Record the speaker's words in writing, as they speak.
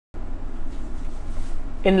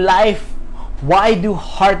In life, why do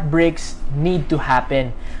heartbreaks need to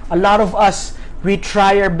happen? A lot of us, we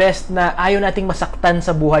try our best na ayaw nating masaktan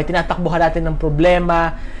sa buhay. Tinatakbuhan natin ng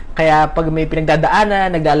problema. Kaya pag may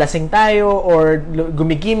pinagdadaanan, nagdalasing tayo, or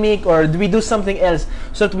gumigimik, or we do something else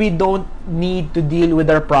so that we don't need to deal with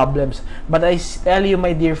our problems. But I tell you,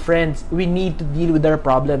 my dear friends, we need to deal with our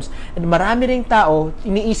problems. And marami ring tao,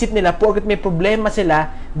 iniisip nila, porket may problema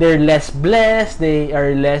sila, they're less blessed, they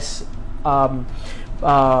are less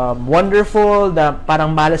wonderful, na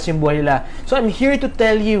parang malas yung buhay nila. So I'm here to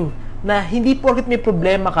tell you na hindi porket may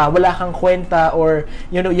problema ka, wala kang kwenta, or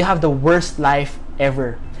you have the worst life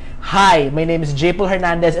ever. Hi, my name is JPaul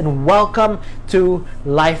Hernandez and welcome to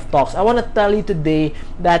Life Talks. I want to tell you today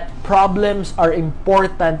that problems are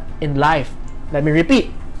important in life. Let me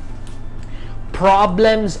repeat.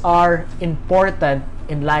 Problems are important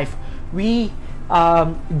in life. We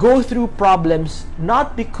go through problems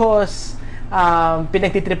not because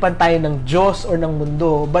pinagtitripan tayo ng Diyos or ng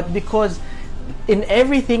mundo, but because in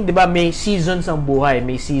everything, di ba, may seasons ang buhay.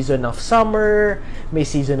 May season of summer, may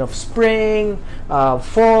season of spring,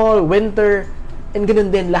 fall, winter, and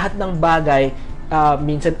ganun din, lahat ng bagay,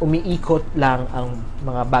 minsan umiikot lang ang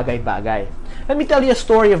mga bagay-bagay. Let me tell you a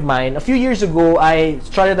story of mine. A few years ago, I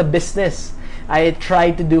started a business. I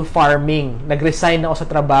tried to do farming. Nag-resign ako sa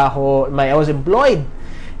trabaho. I was employed.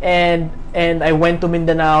 And I went to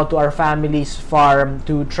Mindanao, to our family's farm,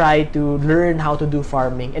 to try to learn how to do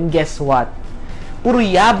farming. And guess what? Puro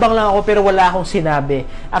yabang lang ako pero wala akong sinabi.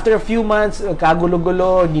 After a few months,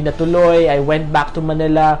 kagulo-gulo, hindi natuloy. I went back to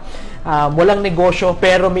Manila. Walang negosyo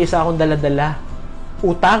pero may isa akong dala-dala.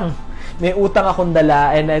 Utang. May utang akong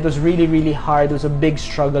dala and it was really, really hard. It was a big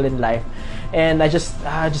struggle in life. And I just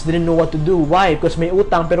didn't know what to do. Why? Because may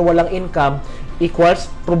utang pero walang income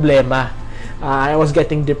equals problema. I was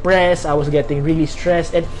getting depressed, I was getting really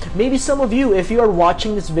stressed, and maybe some of you, if you are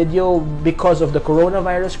watching this video because of the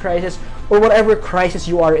coronavirus crisis or whatever crisis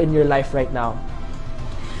you are in your life right now,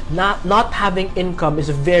 not having income is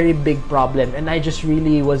a very big problem, and I just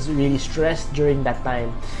was really stressed during that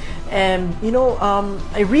time. And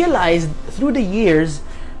I realized through the years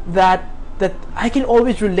that I can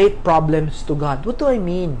always relate problems to God. What do I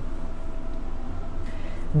mean?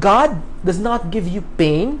 God does not give you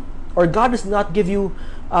pain, or God does not give you,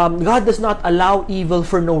 God does not allow evil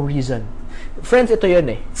for no reason. Friends, ito yun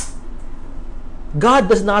eh. God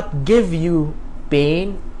does not give you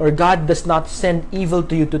pain, or God does not send evil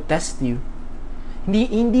to you to test you.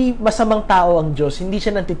 Hindi masamang tao ang Diyos, hindi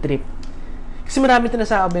siya nantitrip. Kasi marami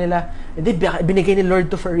tinasabi nila, hindi, binigay ni Lord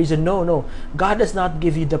to for a reason. No. God does not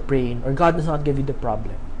give you the pain, or God does not give you the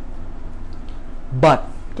problem. But,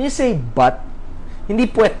 can you say but? Hindi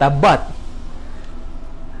puweta,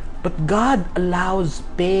 But God allows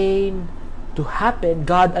pain to happen.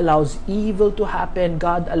 God allows evil to happen.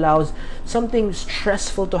 God allows something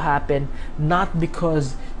stressful to happen, not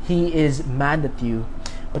because He is mad at you,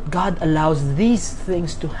 but God allows these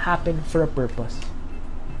things to happen for a purpose.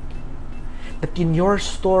 That in your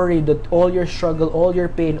story, that all your struggle, all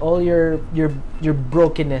your pain, all your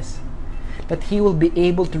brokenness, that He will be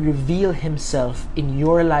able to reveal Himself in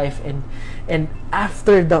your life, and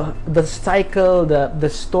after the cycle, the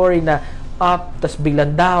story na up, tas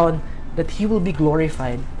biglang down, that He will be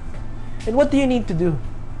glorified. And what do you need to do?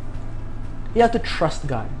 You have to trust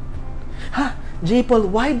God.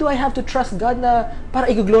 JPaul, why do I have to trust God na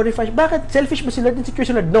para i-glorify? Bakit? Selfish ba si Lord? Insecure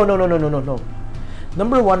si Lord? No.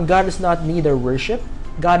 Number one, God does not need our worship.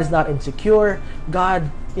 God is not insecure.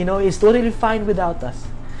 God, is totally fine without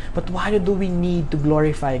us. But why do we need to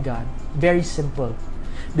glorify God? Very simple.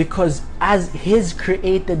 Because as His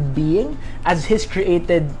created being, as His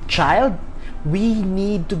created child, we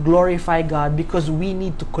need to glorify God because we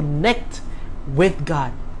need to connect with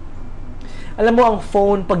God. Alam mo, ang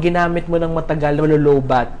phone, pag ginamit mo ng matagal,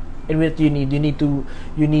 malolobat. And what you need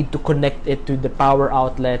to connect it to the power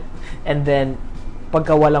outlet. And then,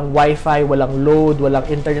 pagka walang Wi-Fi, walang load, walang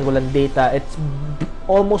internet, walang data, it's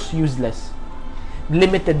almost useless.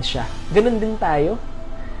 Limited siya. Ganun din tayo.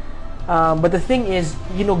 But the thing is,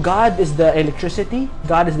 God is the electricity,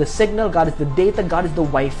 God is the signal, God is the data, God is the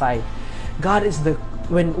Wi-Fi. God is the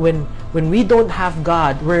when we don't have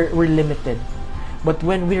God, we're limited. But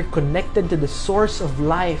when we're connected to the source of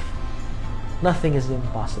life, nothing is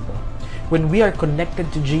impossible. When we are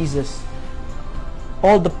connected to Jesus,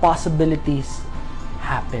 all the possibilities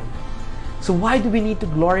happen. So why do we need to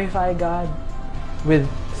glorify God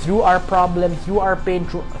through our problem, through our pain,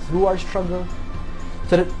 through our struggle,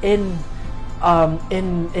 so that in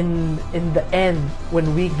the end,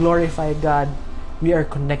 when we glorify God, we are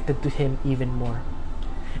connected to Him even more.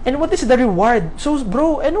 And what is the reward? So,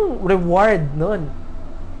 bro, anong reward nun?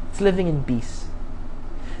 It's living in peace.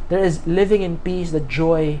 There is living in peace, the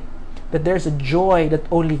joy, that there's a joy that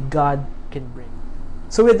only God can bring.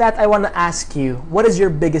 So with that, I want to ask you, what is your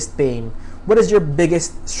biggest pain? What is your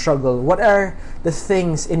biggest struggle? What are the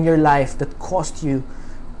things in your life that caused you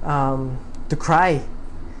to cry,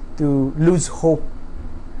 to lose hope?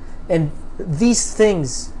 And these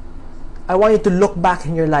things, I want you to look back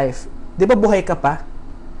in your life. Di ba buhay ka pa?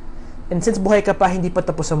 And since buhay ka pa, hindi pa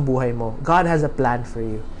tapos ang buhay mo. God has a plan for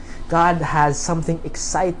you. God has something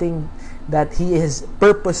exciting that He has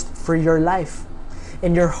purposed for your life.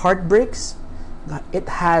 And your heartbreaks,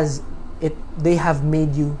 they have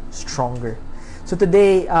made you stronger. So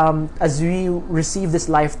today, as we receive this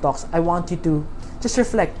life talks, I want you to just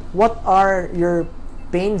reflect. What are your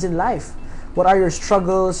pains in life? What are your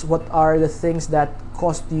struggles? What are the things that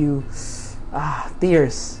cost you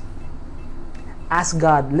tears? Ask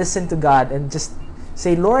God, listen to God, and just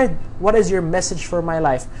say, Lord, what is your message for my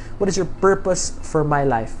life? What is your purpose for my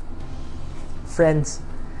life? Friends,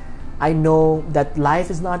 I know that life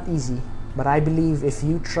is not easy, but I believe if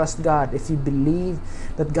you trust God, if you believe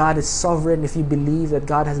that God is sovereign, if you believe that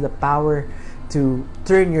God has the power to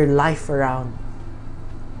turn your life around,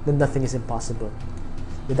 then nothing is impossible.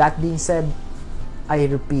 With that being said, I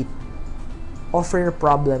repeat, offer your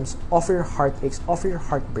problems, offer your heartaches, offer your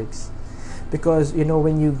heartbreaks. Because,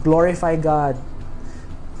 when you glorify God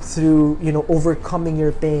through, overcoming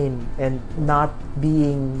your pain and not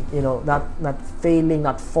being, not failing,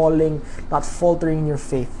 not falling, not faltering in your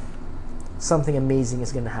faith, something amazing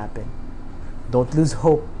is going to happen. Don't lose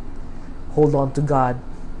hope. Hold on to God,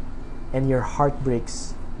 and your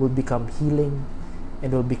heartbreaks will become healing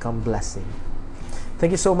and will become blessing. Thank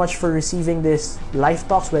you so much for receiving this life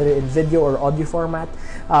talks, whether in video or audio format.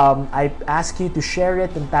 I ask you to share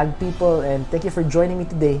it and tag people, and thank you for joining me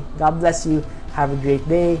today. God bless you. Have a great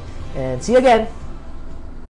day, and see you again.